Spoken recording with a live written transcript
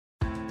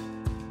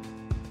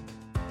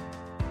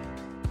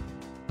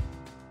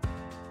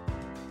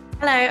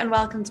Hello and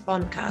welcome to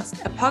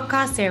Bondcast, a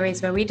podcast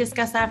series where we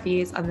discuss our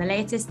views on the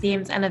latest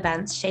themes and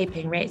events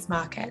shaping rates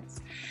markets.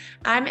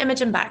 I'm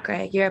Imogen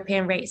Bakra,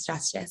 European rate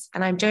strategist,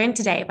 and I'm joined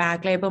today by our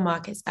global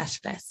market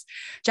specialists,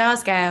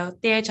 Giles Gale,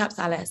 Theo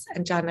Chapsalis,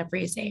 and John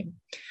Abruzzi.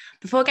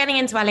 Before getting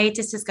into our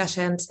latest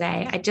discussion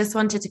today, I just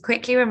wanted to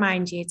quickly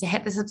remind you to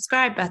hit the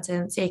subscribe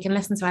button so you can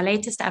listen to our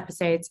latest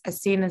episodes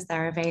as soon as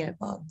they're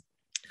available.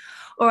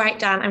 All right,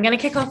 Dan, I'm going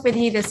to kick off with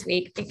you this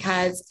week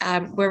because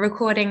we're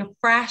recording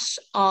fresh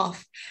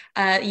off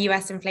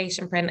US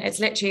inflation print. It's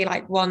literally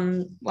like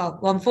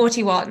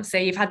 141. So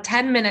you've had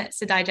 10 minutes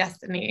to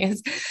digest the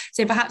news.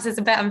 So perhaps it's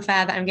a bit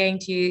unfair that I'm going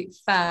to you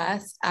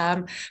first.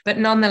 But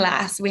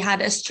nonetheless, we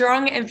had a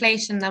strong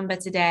inflation number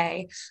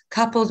today,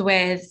 coupled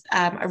with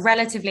a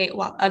relatively,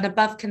 an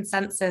above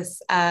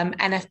consensus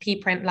NFP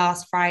print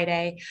last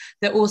Friday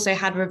that also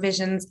had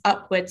revisions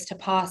upwards to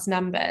past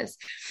numbers.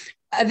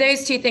 Are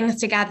those two things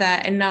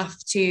together enough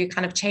to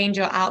kind of change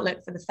your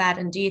outlook for the Fed?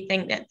 And do you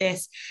think that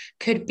this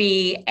could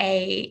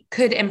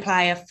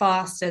imply a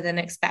faster than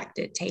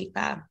expected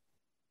taper?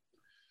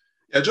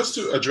 Yeah, just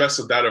to address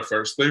the data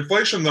first, the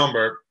inflation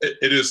number,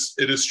 it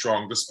is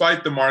strong,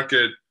 despite the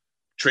market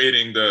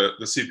trading the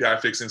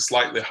CPI fixing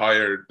slightly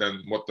higher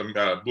than what the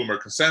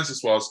Bloomberg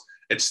consensus was.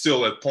 It's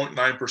still at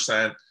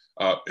 0.9%.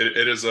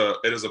 It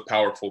is a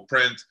powerful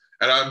print.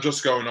 And I'm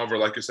just going over,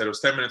 like you said, it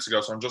was 10 minutes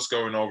ago. So I'm just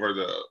going over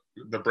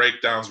the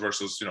breakdowns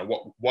versus,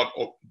 what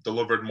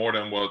delivered more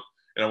than what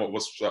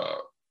was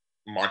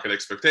market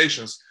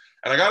expectations.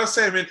 And I got to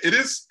say, I mean, it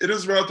is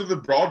relatively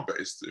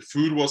broad-based.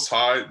 Food was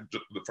high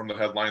from the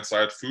headline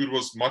side. Food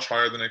was much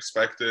higher than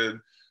expected.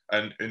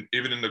 And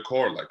even in the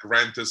core, like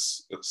rent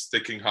is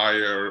sticking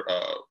higher.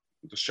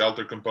 The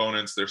shelter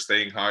components, they're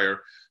staying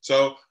higher.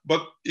 So,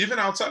 but even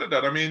outside of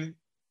that, I mean,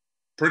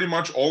 pretty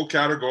much all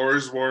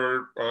categories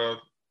were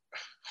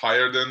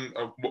higher than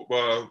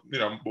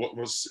what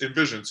was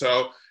envisioned.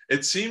 So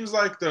it seems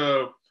like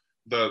the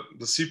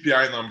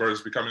CPI number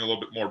is becoming a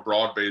little bit more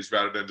broad-based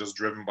rather than just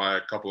driven by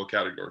a couple of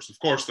categories. Of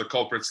course, the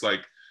culprits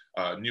like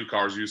new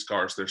cars, used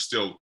cars, they're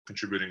still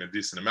contributing a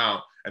decent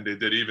amount, and they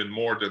did even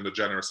more than the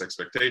generous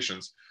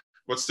expectations.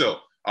 But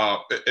still,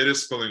 it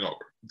is spilling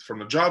over. From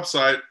the job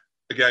side,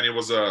 again, it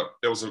was a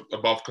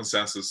above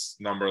consensus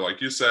number, like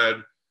you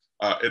said.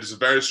 It is a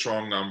very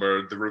strong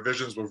number. The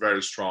revisions were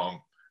very strong.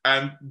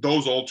 And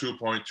those all two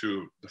point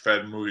to the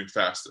Fed moving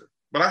faster.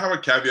 But I have a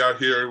caveat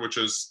here, which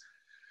is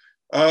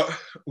I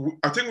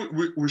think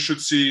we should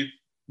see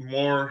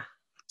more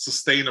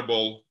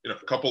sustainable, a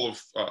couple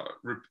of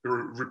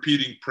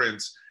repeating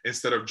prints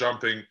instead of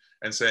jumping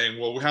and saying,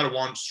 well, we had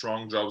one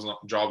strong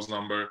jobs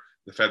number,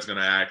 the Fed's going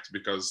to act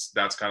because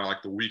that's kind of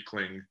like the weak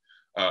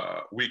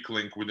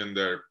link within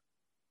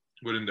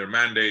their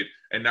mandate.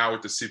 And now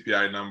with the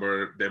CPI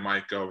number, they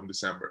might go in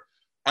December.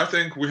 I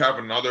think we have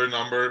another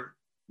number,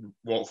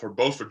 well, for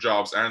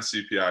jobs and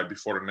CPI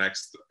before the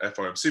next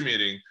FOMC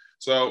meeting.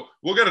 So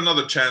we'll get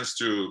another chance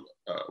to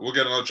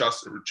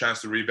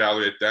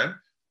reevaluate then.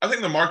 I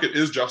think the market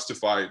is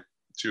justified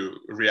to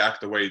react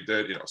the way it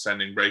did,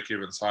 sending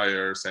break-evens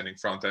higher, sending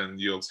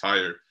front-end yields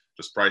higher,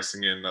 just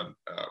pricing in a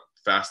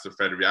faster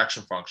Fed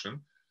reaction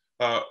function.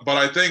 But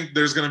I think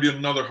there's going to be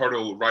another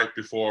hurdle right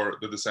before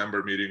the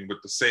December meeting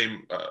with the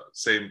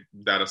same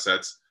data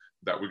sets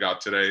that we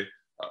got today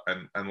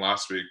and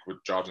last week with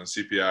jobs and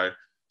CPI.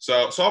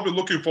 So I'll be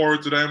looking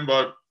forward to them,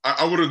 but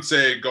I wouldn't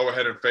say go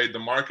ahead and fade the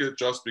market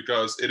just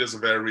because it is a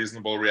very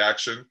reasonable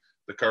reaction.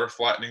 The curve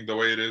flattening the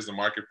way it is, the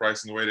market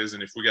pricing the way it is,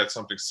 and if we get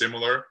something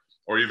similar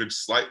or even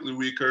slightly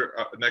weaker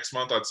next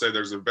month, I'd say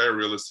there's a very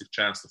realistic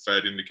chance the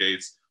Fed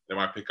indicates they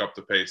might pick up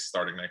the pace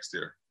starting next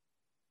year.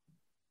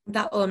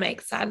 That all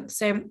makes sense.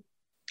 So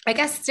I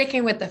guess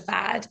sticking with the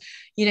Fed,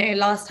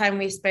 last time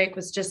we spoke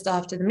was just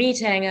after the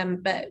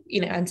meeting, but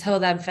until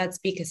then, Fed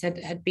speakers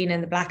had been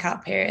in the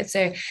blackout period.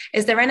 So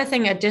is there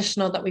anything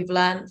additional that we've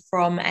learned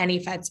from any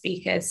Fed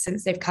speakers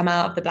since they've come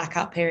out of the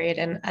blackout period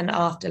and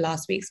after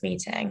last week's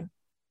meeting?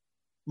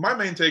 My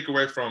main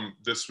takeaway from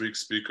this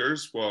week's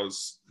speakers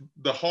was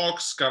the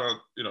hawks kind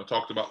of,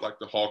 talked about like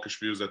the hawkish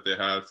views that they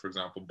had. For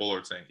example,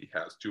 Bullard saying he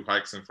has 2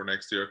 hikes in for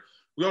next year.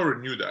 We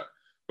already knew that.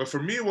 But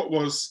for me, what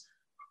was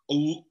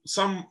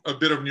a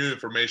bit of new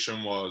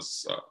information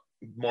was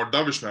more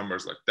dovish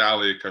members like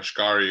Daly,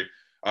 Kashkari,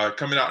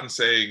 coming out and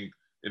saying,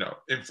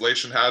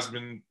 inflation has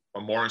been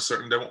more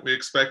uncertain than what we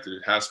expected.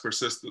 It has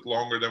persisted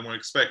longer than we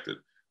expected.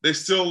 They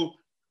still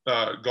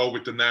go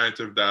with the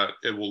narrative that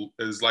it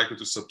is likely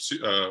to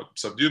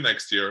subdue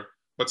next year,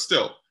 but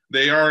still,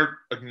 they are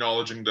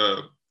acknowledging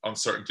the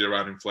uncertainty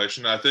around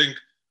inflation. I think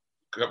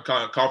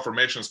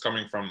confirmations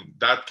coming from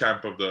that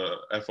camp of the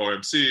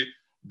FOMC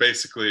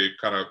basically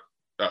kind of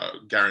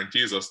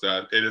guarantees us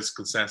that it is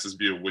consensus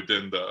view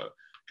within the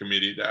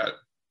committee that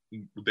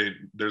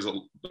there's a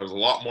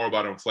lot more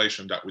about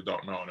inflation that we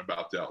don't know, and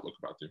about the outlook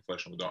about the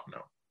inflation we don't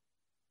know.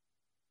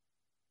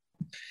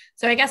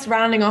 So I guess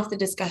rounding off the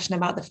discussion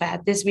about the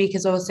Fed, this week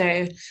is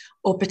also,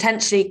 or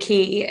potentially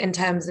key in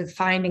terms of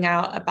finding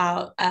out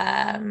about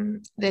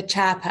the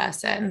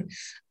chairperson.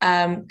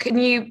 Can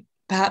you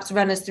perhaps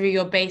run us through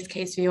your base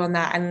case view on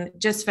that. And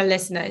just for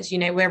listeners,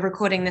 we're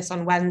recording this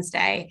on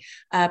Wednesday.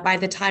 By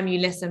the time you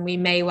listen, we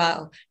may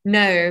well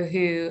know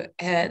who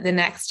the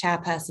next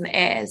chairperson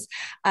is.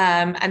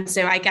 And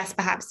so I guess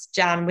perhaps,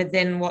 Jan,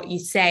 within what you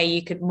say,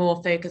 you could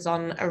more focus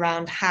on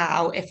around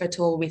how, if at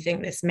all, we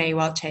think this may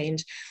well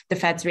change the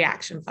Fed's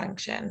reaction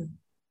function.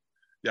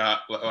 Yeah,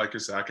 like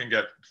you said, I can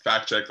get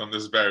fact checked on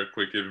this very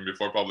quick even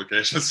before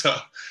publication. So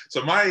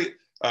my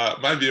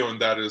view on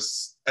that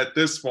is, at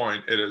this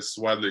point, it is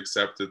widely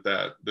accepted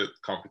that the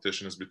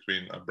competition is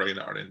between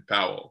Brainard and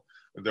Powell.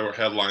 There were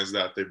headlines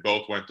that they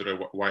both went to the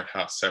White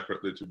House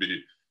separately to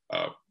be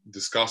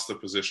discuss the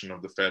position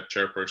of the Fed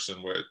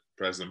chairperson with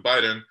President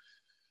Biden.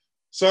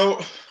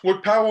 So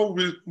with Powell,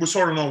 we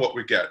sort of know what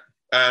we get.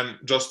 And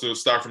just to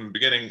start from the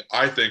beginning,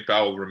 I think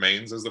Powell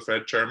remains as the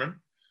Fed chairman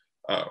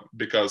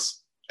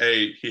because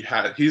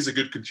he's a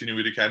good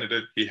continuity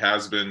candidate. He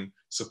has been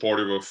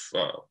supportive of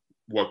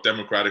what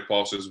Democratic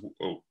policies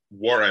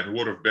were and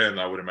would have been,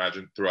 I would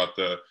imagine, throughout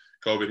the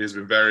COVID. He's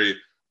been very,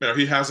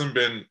 he hasn't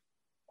been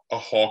a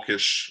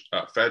hawkish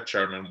Fed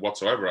chairman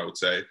whatsoever, I would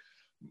say.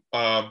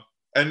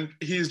 And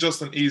he's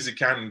just an easy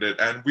candidate.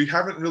 And we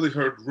haven't really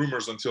heard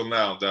rumors until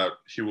now that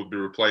he would be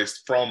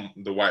replaced from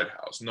the White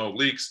House. No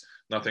leaks,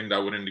 nothing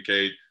that would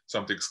indicate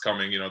something's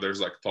coming.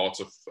 There's like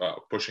thoughts of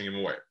pushing him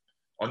away.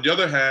 On the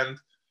other hand,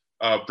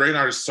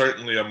 Brainard is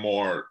certainly a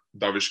more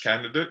dovish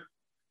candidate.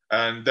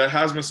 And there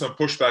has been some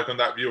pushback on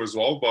that view as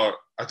well. But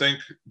I think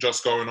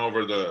just going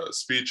over the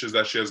speeches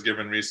that she has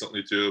given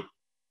recently too,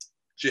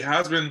 she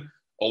has been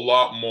a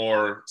lot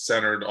more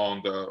centered on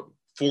the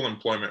full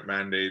employment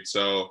mandate.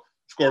 So,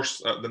 of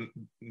course,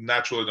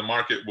 naturally the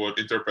market would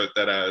interpret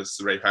that as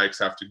rate hikes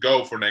have to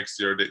go for next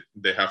year.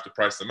 They have to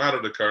price them out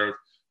of the curve,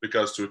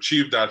 because to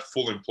achieve that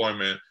full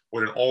employment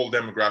within all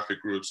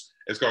demographic groups,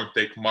 it's going to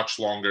take much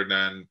longer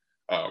than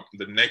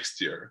the next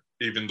year,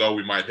 even though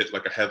we might hit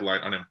like a headline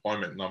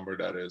unemployment number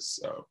that is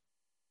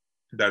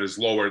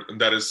lower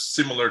and that is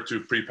similar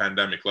to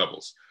pre-pandemic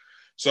levels.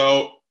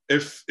 So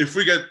if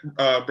we get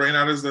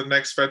Brainard as the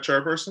next Fed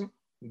chairperson,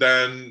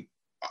 then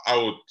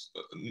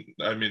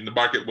the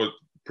market would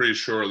pretty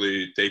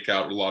surely take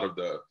out a lot of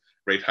the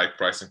rate hike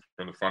pricing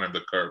from the front end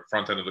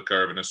of the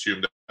curve, and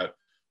assume that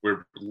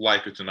we're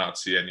likely to not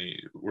see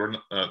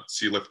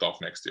see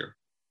liftoff next year.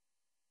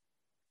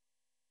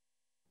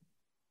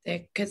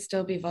 There could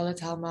still be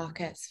volatile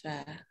markets for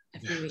a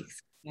few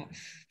weeks. Yeah.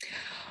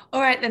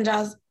 All right, then,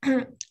 Giles,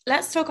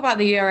 let's talk about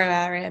the euro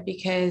area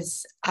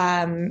because,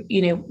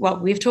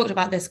 we've talked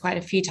about this quite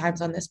a few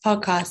times on this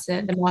podcast,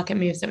 the market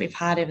moves that we've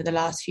had over the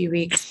last few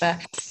weeks.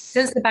 But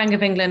since the Bank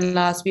of England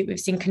last week, we've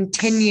seen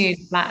continued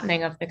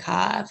flattening of the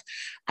curve.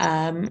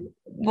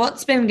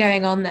 What's been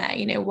going on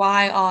there?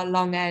 Why are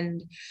long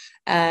end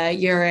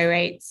euro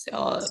rates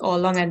or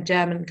long end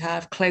German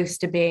curve close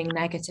to being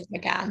negative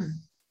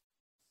again?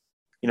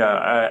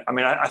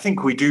 I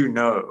think we do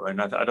know,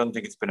 and I don't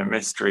think it's been a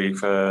mystery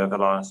for the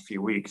last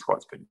few weeks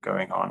what's been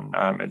going on.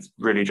 It's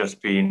really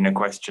just been a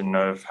question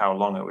of how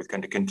long it was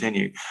going to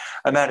continue.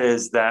 And that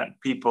is that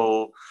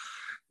people,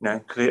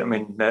 there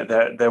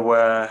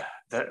were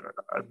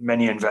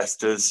many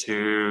investors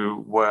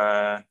who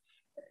were,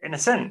 in a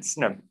sense,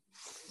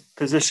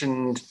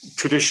 positioned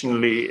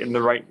traditionally in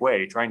the right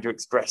way, trying to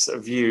express a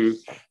view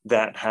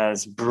that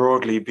has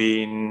broadly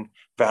been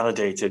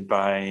validated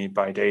by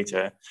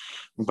data,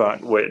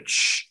 but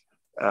which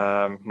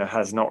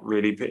has not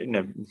really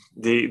been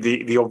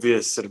the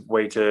obvious sort of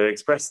way to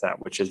express that,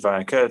 which is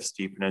via curve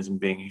steepness and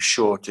being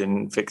short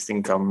in fixed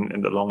income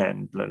in the long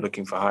end,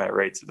 looking for higher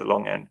rates at the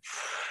long end,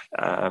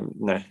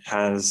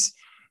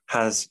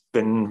 has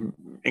been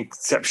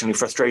exceptionally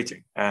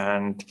frustrating.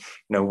 And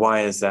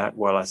why is that?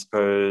 Well, I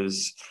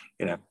suppose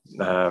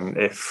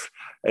if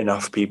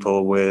enough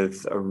people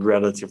with a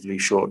relatively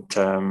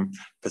short-term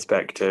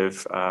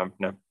perspective,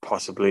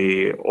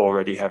 possibly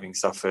already having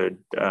suffered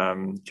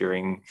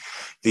during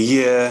the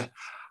year,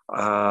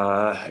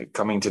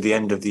 coming to the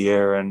end of the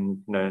year,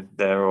 and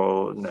they're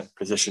all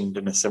positioned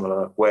in a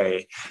similar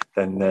way,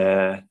 then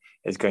there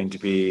is going to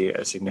be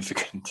a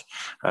significant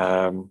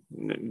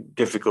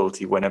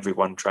difficulty when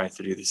everyone tries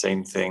to do the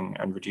same thing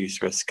and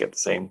reduce risk at the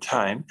same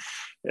time.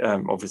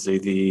 Obviously,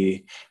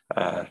 the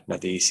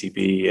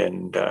ECB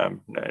and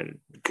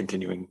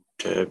continuing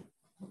to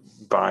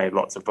buy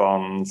lots of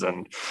bonds,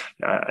 and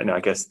I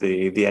guess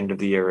the end of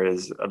the year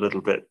is a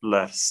little bit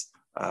less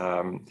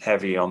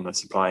heavy on the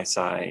supply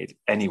side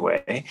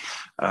anyway.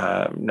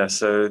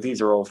 So these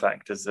are all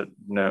factors that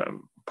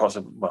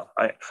possible. Well,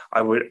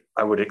 I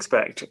would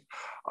expect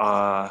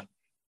are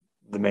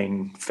the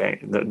main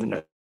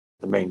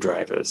the main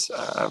drivers.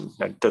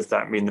 Does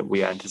that mean that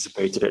we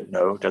anticipated it?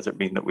 No. Does it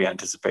mean that we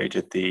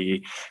anticipated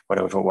the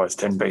whatever it was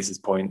 10 basis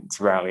points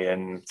rally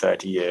in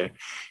 30-year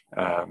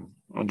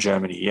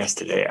Germany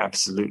yesterday?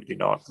 Absolutely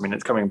not. I mean,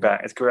 it's coming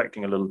back. It's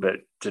correcting a little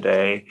bit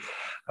today.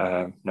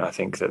 I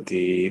think that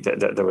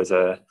that there was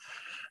a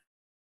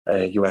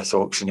US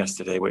auction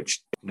yesterday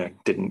which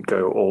didn't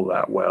go all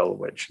that well,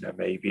 which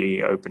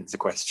maybe opens the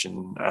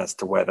question as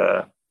to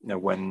whether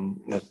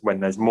when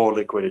there's more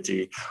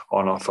liquidity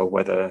on offer,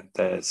 whether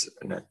there's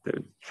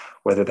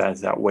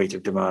that weight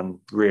of demand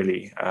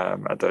really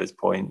at those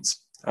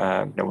points.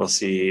 We'll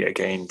see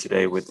again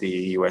today with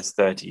the US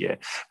 30-year,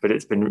 but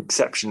it's been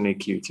exceptionally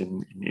acute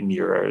in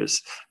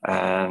euros,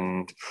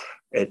 and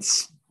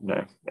it's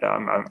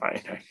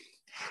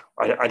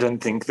I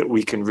don't think that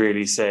we can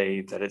really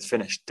say that it's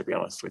finished, to be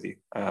honest with you.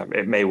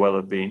 It may well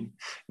have been.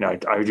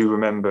 I do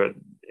remember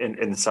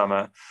in the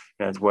summer,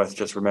 it's worth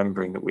just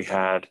remembering that we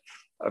had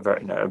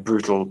a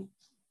brutal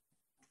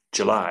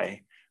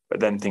July, but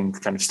then things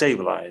kind of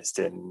stabilized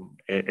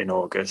in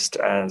August,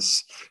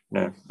 as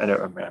and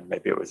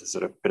maybe it was a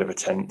sort of bit of a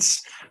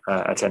tense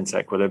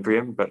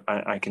equilibrium. But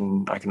I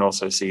can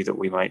also see that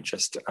we might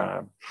just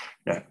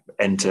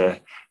enter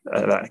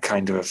that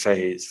kind of a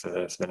phase for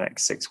the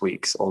next 6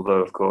 weeks.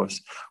 Although, of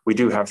course, we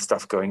do have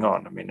stuff going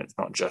on. I mean, it's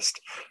not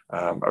just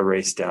a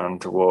race down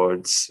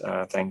towards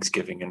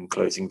Thanksgiving and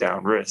closing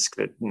down risk.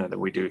 That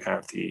we do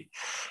have the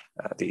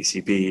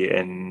ECB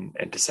in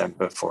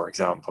December, for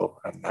example,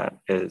 and that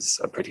is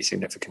a pretty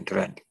significant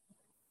event.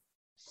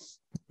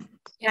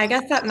 Yeah, I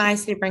guess that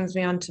nicely brings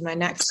me on to my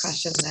next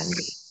question then.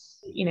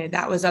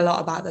 That was a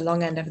lot about the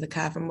long end of the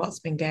curve and what's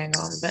been going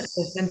on, but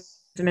there's been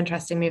some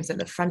interesting moves at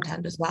the front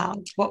end as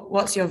well.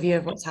 What's your view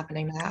of what's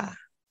happening there?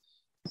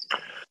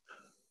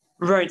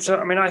 Right. So,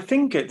 I mean, I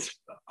think it's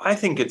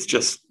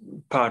just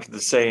part of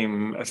the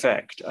same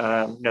effect.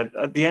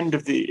 At the end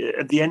of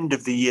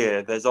the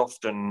year, there's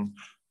often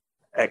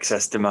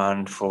excess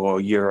demand for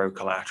euro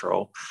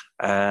collateral,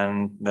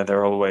 and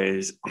there are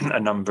always a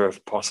number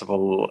of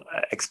possible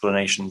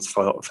explanations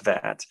for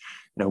that.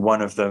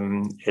 One of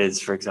them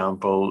is, for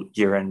example,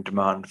 year-end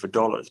demand for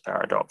dollars,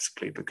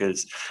 paradoxically,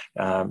 because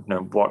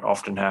what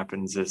often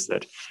happens is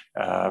that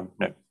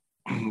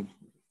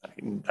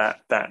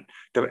that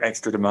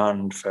extra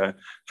demand for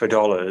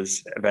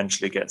dollars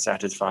eventually gets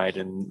satisfied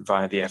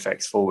via the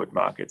FX forward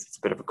markets. It's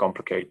a bit of a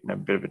complicated, a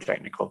bit of a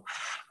technical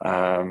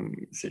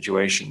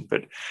situation,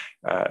 but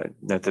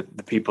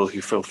the people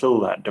who fulfill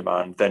that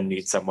demand then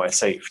need somewhere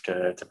safe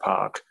to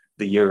park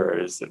the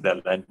euros that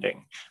they're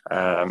lending.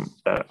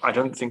 I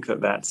don't think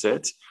that's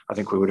it. I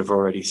think we would have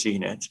already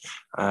seen it.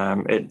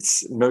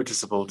 It's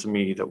noticeable to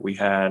me that we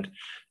had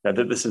that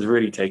this has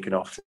really taken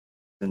off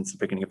since the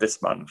beginning of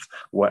this month,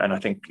 and I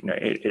think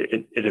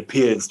it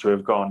appears to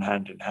have gone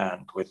hand in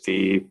hand with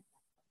the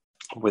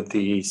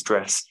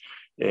stress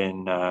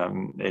in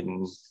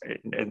the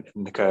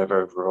curve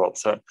overall.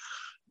 So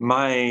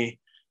my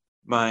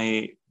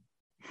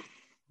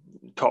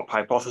top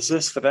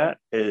hypothesis for that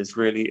is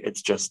really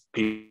it's just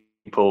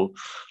people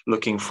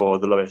looking for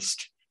the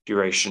lowest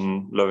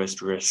duration,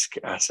 lowest risk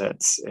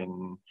assets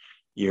in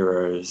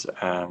euros,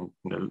 and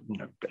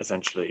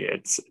essentially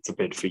it's a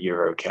bid for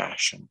euro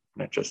cash, and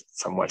just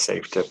somewhere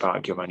safe to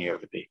park your money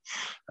over the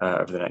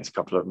next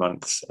couple of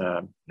months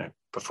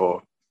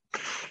before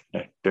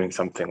doing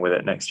something with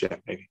it next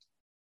year, maybe.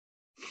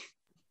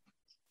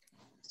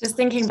 Just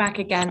thinking back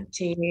again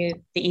to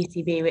the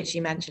ECB, which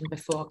you mentioned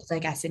before, because I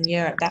guess in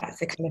Europe, that's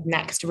the kind of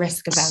next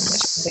risk event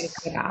which we're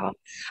thinking about.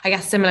 I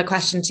guess similar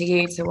question to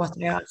you to what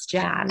I asked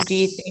Jan. Do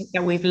you think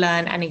that we've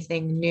learned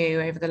anything new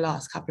over the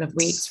last couple of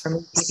weeks from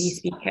ECB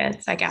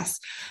speakers? I guess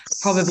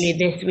probably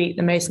this week,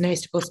 the most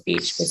notable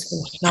speech was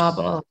from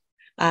Schnabel,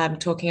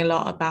 talking a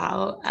lot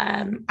about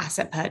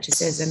asset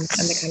purchases and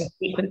the kind of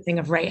sequencing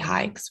of rate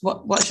hikes.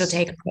 What's your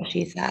take on what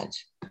she said?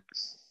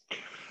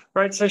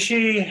 Right, so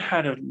she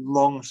had a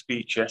long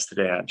speech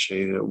yesterday,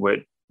 actually,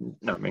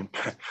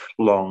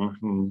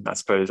 long, I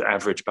suppose,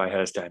 average by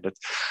her standards,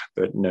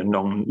 but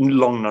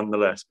long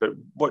nonetheless. But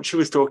what she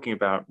was talking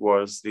about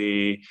was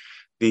the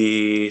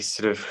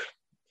sort of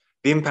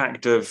the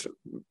impact of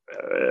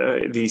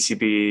the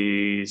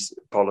ECB's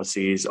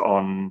policies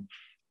on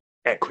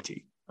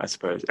equity, I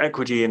suppose.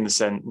 Equity in the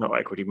sense, not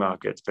equity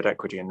markets, but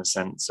equity in the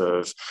sense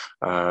of,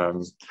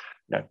 are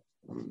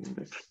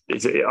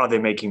they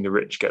making the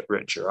rich get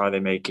richer? Are they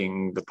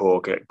making the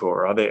poor get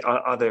poorer?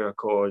 Are they a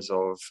cause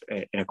of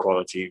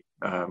inequality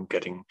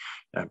becoming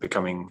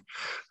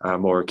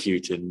more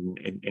acute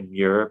in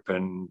Europe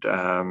and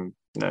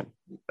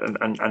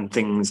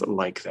things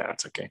like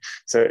that? Okay,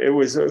 so it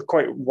was a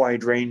quite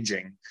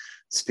wide-ranging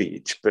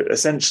speech, but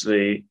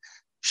essentially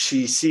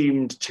she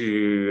seemed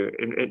to,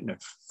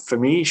 for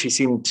me, she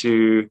seemed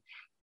to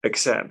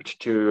accept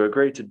to a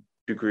greater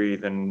degree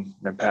than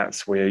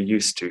perhaps we're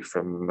used to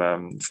from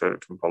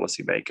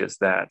policymakers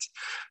that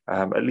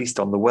at least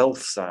on the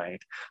wealth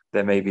side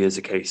there maybe is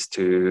a case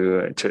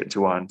to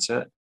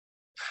answer,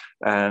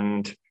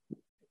 and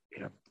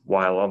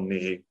while on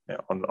the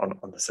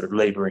sort of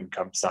labour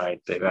income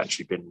side they've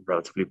actually been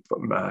relatively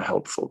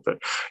helpful,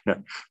 but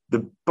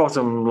the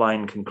bottom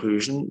line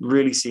conclusion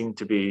really seemed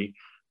to be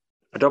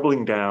a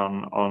doubling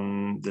down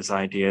on this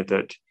idea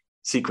that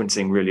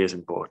sequencing really is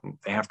important.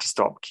 They have to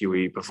stop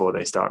QE before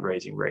they start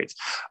raising rates.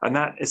 And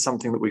that is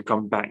something that we've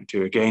come back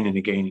to again and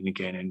again and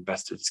again in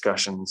investor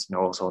discussions,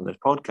 also on this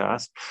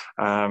podcast.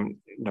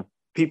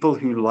 People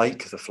who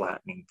like the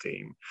flattening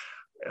theme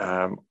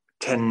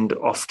tend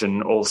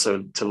often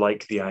also to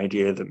like the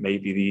idea that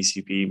maybe the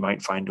ECB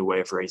might find a way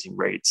of raising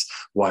rates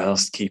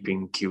whilst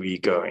keeping QE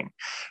going.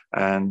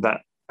 And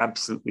that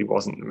absolutely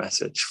wasn't the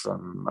message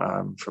from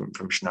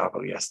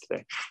Schnabel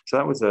yesterday. So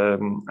that was,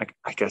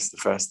 I guess, the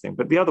first thing.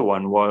 But the other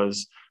one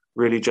was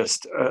really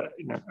just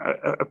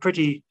a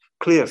pretty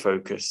clear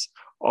focus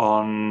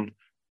on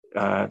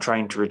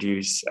trying to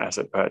reduce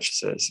asset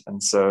purchases.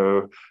 And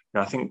so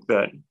I think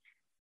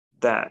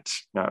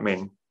that's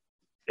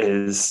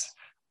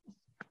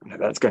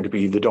going to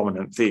be the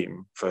dominant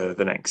theme for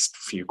the next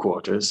few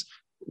quarters,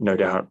 no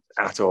doubt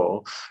at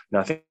all.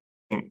 And I think,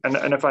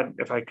 and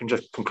if I can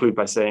just conclude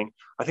by saying,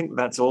 I think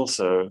that's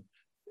also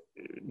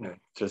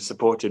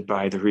supported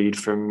by the read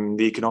from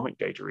the economic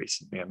data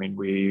recently. I mean,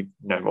 we've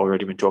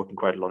already been talking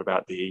quite a lot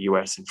about the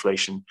US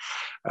inflation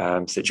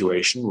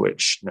situation,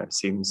 which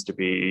seems to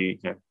be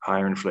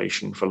higher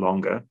inflation for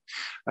longer.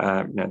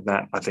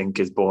 That I think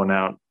is borne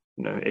out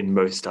in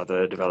most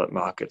other developed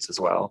markets as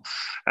well.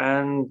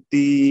 And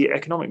the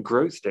economic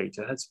growth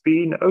data has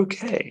been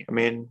okay. I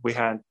mean, we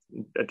had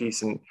a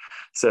decent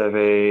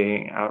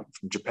survey out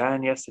from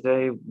Japan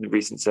yesterday. The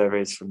recent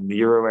surveys from the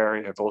Euro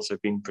area have also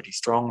been pretty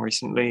strong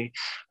recently.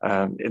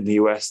 In the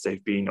US,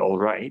 they've been all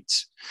right.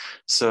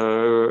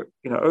 So,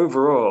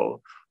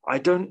 overall, I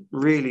don't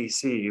really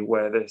see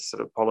where this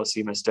sort of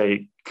policy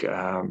mistake,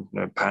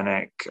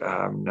 panic,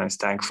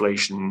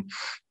 stagflation,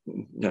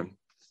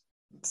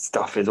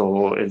 stuff is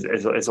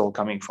all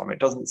coming from. It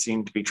doesn't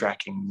seem to be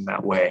tracking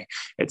that way.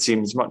 It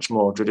seems much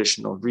more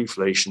traditional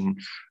reflation,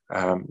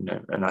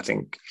 and I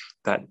think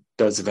that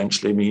does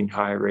eventually mean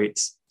higher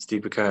rates,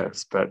 steeper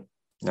curves. But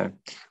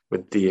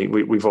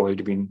we've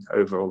already been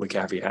over all the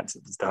caveats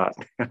at the start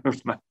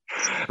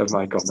of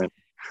my comment.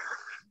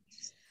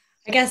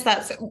 I guess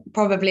that's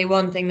probably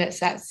one thing that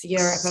sets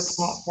Europe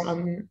apart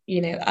from,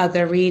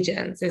 other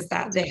regions, is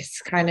that this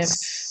kind of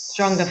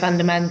stronger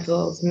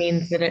fundamentals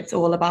means that it's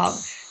all about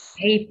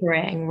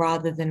tapering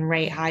rather than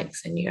rate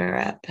hikes in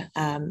Europe,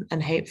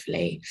 and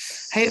hopefully,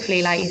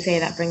 like you say,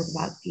 that brings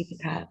about steeper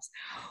curves.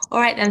 All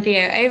right then,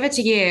 Theo, over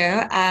to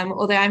you.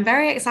 Although I'm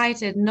very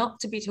excited not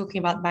to be talking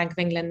about the Bank of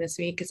England this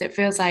week, because it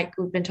feels like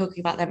we've been talking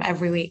about them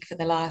every week for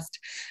the last,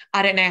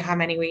 I don't know how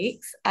many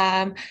weeks.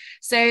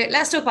 So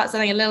let's talk about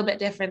something a little bit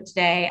different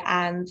today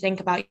and think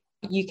about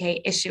UK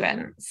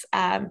issuance.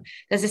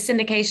 There's a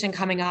syndication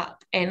coming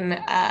up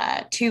in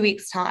 2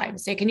 weeks' time.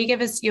 So can you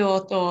give us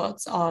your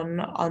thoughts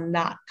on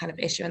that kind of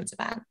issuance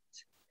event?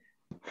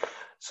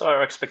 So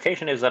our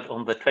expectation is that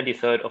on the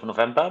 23rd of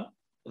November,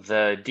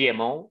 the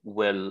DMO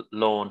will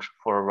launch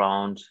for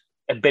around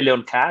 $1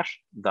 billion cash.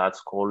 That's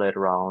called it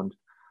around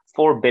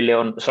 1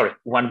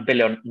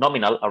 billion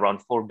nominal, around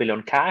 4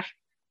 billion cash.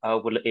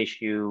 Will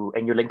issue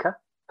a new linker.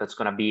 That's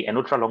going to be an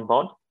ultra long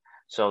bond.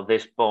 So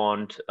this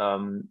bond,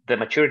 the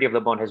maturity of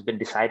the bond has been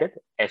decided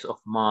as of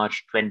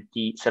March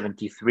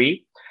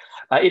 2073.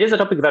 It is a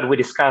topic that we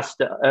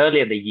discussed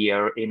earlier in the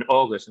year in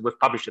August, and we've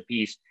published a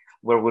piece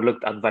where we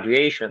looked at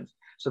valuations.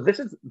 So this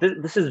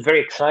is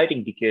very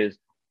exciting because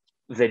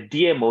the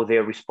DMO,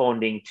 they're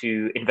responding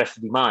to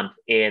investor demand,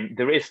 and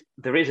there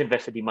is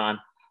investor demand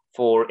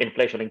for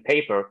inflation-linked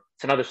paper.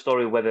 It's another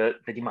story whether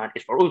the demand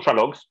is for ultra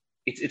longs.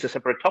 It's a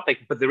separate topic,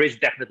 but there is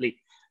definitely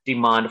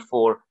demand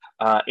for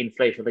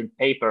inflation-linked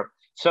paper.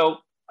 So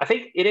I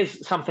think it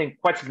is something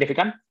quite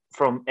significant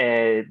from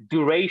a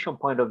duration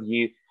point of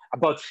view.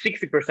 About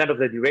 60% of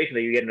the duration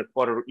that you get in a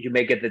quarter, you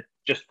may get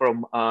just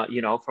from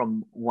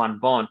from one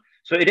bond.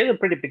 So it is a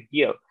pretty big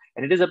deal.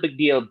 And it is a big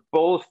deal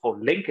both for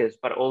linkers,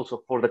 but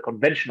also for the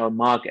conventional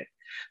market.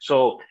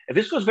 So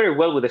this goes very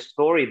well with the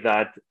story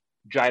that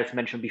Giles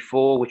mentioned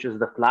before, which is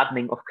the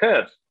flattening of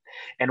curves.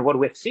 And what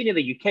we've seen in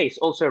the UK is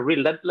also a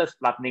relentless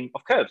flattening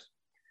of curves.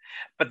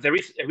 But there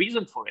is a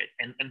reason for it.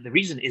 And the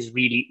reason is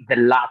really the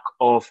lack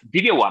of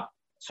DV1.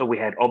 So we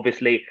had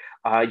obviously,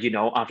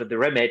 after the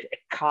remit, a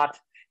cut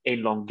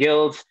in long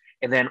gilts.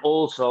 And then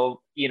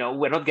also,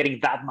 we're not getting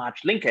that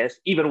much linkers,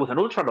 even with an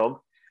ultra long.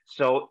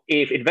 So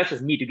if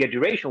investors need to get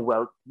duration,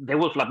 well, they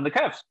will flatten the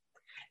curves.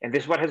 And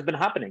this is what has been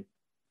happening.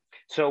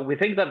 So we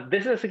think that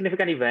this is a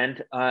significant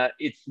event.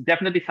 It's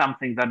definitely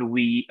something that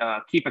we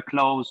keep a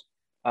close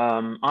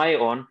eye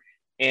on.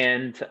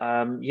 And,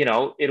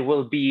 it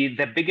will be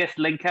the biggest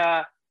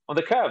linker on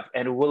the curve.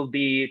 And it will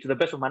be, to the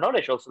best of my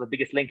knowledge, also the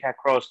biggest linker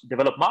across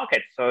developed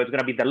markets. So it's going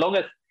to be the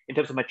longest, in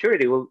terms of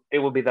maturity, it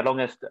will be the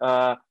longest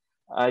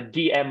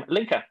DM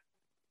linker.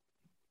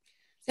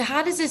 So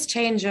how does this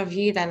change your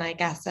view then, I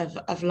guess,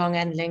 of long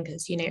end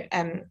linkers?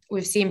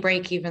 We've seen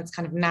break evens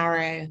kind of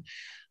narrow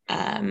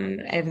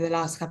over the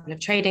last couple of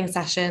trading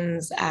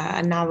sessions,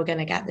 and now we're going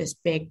to get this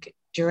big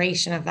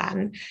duration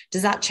event.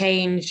 Does that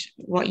change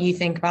what you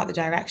think about the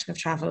direction of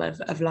travel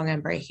of long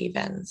end break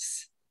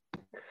evens?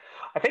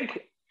 I think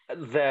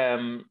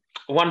the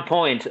one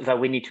point that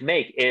we need to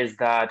make is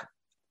that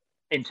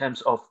in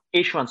terms of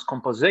issuance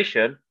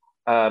composition,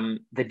 the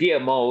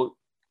DMO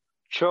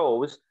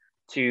chose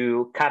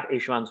to cut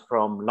issuance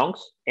from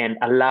longs and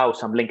allow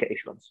some linker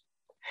issuance.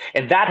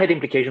 And that had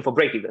implication for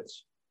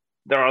break-evens.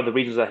 There are other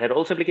regions that had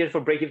also implications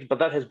for break-evens, but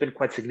that has been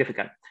quite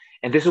significant.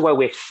 And this is why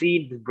we've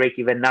seen the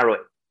break-even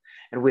narrowing.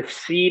 And we've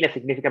seen a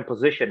significant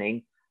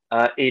positioning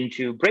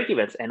into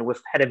break-evens. And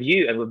we've had a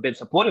view, and we've been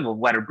supportive of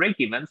wider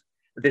break-evens.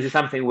 This is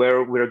something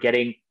where we're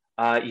getting,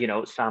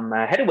 some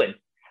headwind.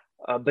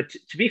 But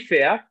to be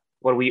fair,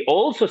 what we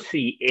also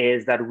see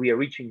is that we are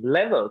reaching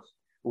levels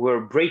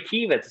where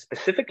break-evens,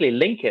 specifically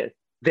linkers,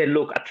 they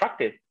look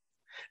attractive.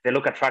 They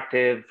look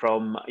attractive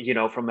from a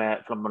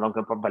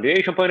long-term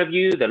valuation point of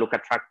view. They look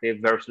attractive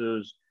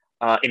versus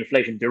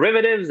inflation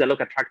derivatives. They look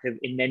attractive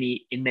in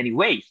many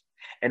ways.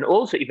 And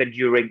also, even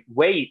during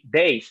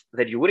days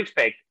that you would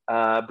expect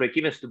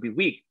break-evens to be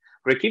weak,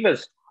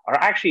 break-evens are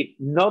actually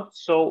not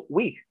so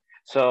weak.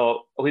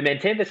 So we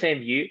maintain the same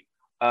view.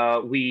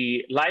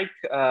 We like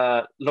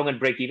long-end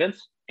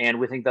break-evens, and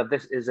we think that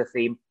this is a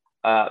theme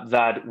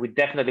that we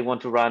definitely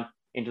want to run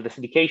into the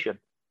syndication.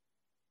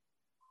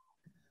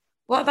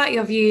 What about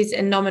your views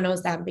in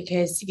nominals then?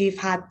 Because you've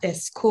had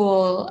this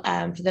call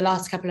for the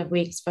last couple of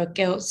weeks for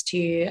gilts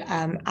to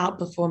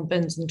outperform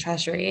bonds and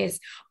treasuries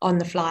on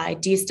the fly.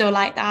 Do you still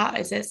like that?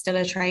 Is it still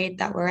a trade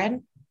that we're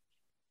in?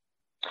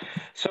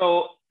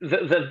 So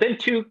there's been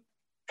two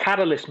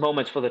catalyst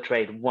moments for the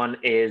trade. One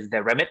is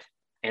the remit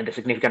and the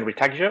significant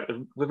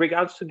retexture with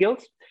regards to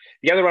gilts.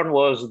 The other one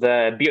was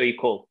the BOE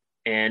call.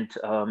 And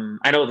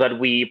I know that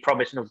we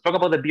promised not to talk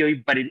about the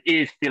BOE, but it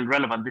is still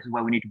relevant. This is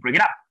why we need to bring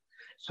it up.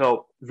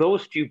 So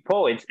those 2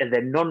 points and the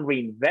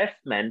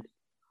non-reinvestment,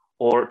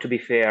 or to be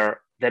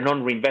fair, the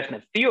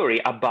non-reinvestment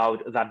theory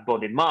about that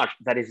bond in March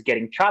that is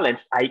getting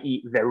challenged,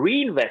 i.e. the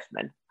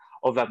reinvestment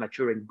of that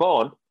maturing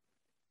bond,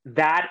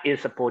 that is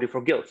supportive for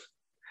gilts.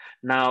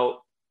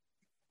 Now,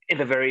 in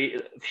the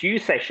very few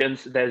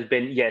sessions, there's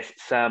been, yes,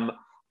 some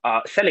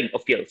selling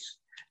of gilts.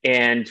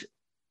 And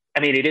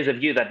I mean, it is a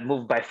view that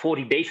moved by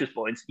 40 basis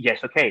points. Yes,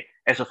 okay.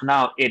 As of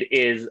now, it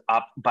is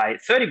up by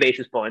 30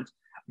 basis points.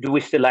 Do we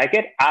still like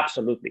it?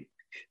 Absolutely.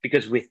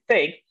 Because we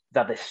think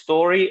that the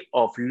story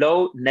of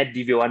low net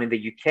DV01 in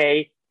the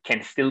UK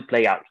can still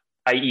play out,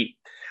 i.e.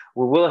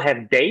 we will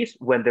have days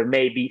when there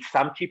may be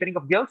some cheapening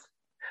of gilts,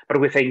 but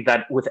we think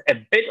that with a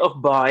bit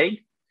of buying,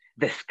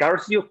 the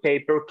scarcity of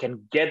paper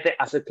can get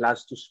the asset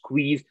class to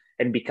squeeze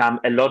and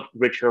become a lot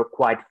richer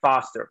quite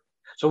faster.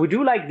 So we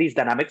do like these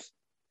dynamics.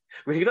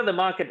 We think that the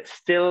market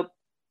still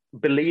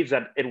believes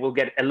that it will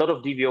get a lot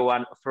of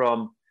DV01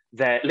 from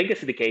the linker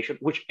syndication,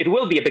 which it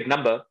will be a big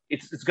number.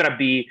 It's going to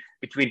be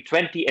between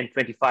 20 and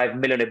 25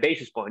 million a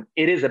basis point.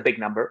 It is a big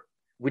number.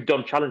 We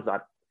don't challenge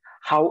that.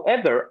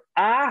 However,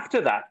 after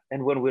that,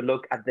 and when we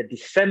look at the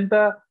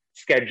December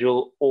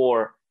schedule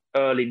or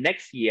early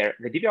next year,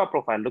 the DVR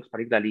profile looks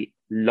particularly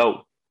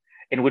low,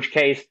 in which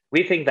case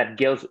we think that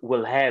gilts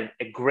will have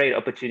a great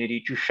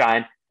opportunity to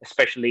shine,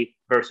 especially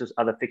versus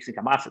other fixed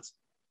income assets.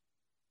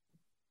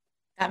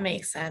 That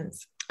makes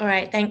sense. All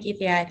right. Thank you,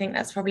 Thea. I think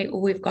that's probably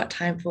all we've got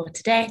time for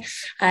today.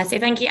 So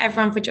thank you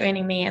everyone for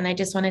joining me. And I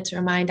just wanted to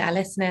remind our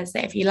listeners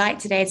that if you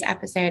liked today's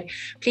episode,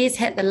 please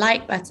hit the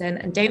like button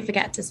and don't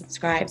forget to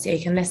subscribe so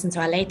you can listen to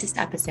our latest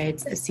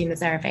episodes as soon as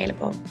they're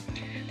available.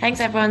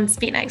 Thanks, everyone.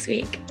 Speak next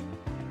week.